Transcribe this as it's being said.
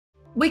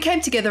We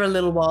came together a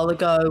little while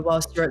ago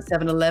whilst you're at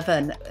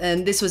 7-Eleven,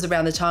 and this was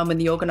around the time when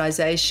the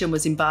organisation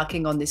was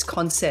embarking on this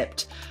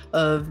concept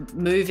of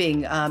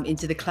moving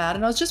into the cloud.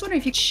 And I was just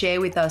wondering if you could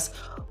share with us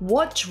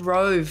what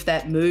drove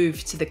that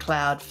move to the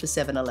cloud for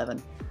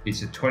 7-Eleven.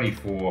 It's a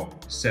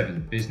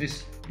 24/7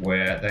 business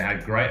where they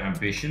had great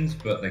ambitions,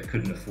 but they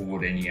couldn't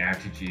afford any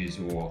outages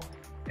or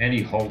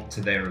any halt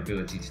to their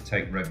ability to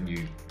take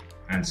revenue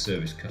and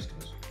service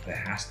customers. There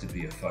has to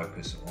be a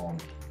focus on,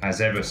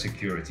 as ever,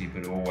 security,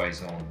 but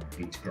always on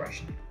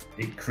integration.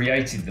 It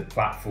created the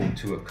platform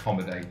to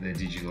accommodate their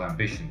digital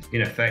ambitions.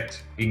 In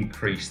effect,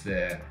 increased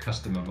their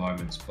customer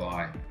moments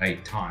by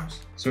 8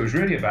 times. So it was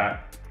really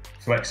about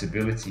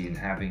flexibility in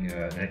having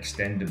an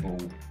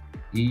extendable,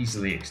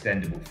 easily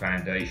extendable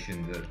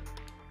foundation that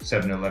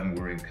 7-Eleven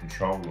were in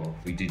control of.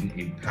 We didn't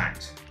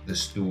impact the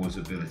store's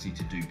ability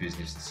to do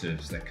business and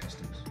service their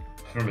customers.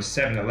 From a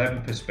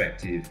 7-Eleven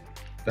perspective,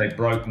 they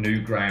broke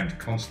new ground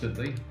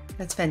constantly.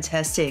 That's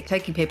fantastic.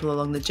 Taking people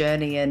along the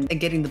journey and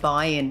getting the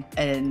buy-in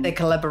and the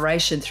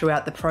collaboration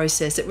throughout the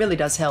process, it really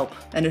does help.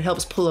 And it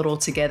helps pull it all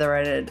together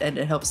and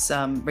it helps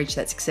reach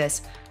that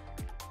success.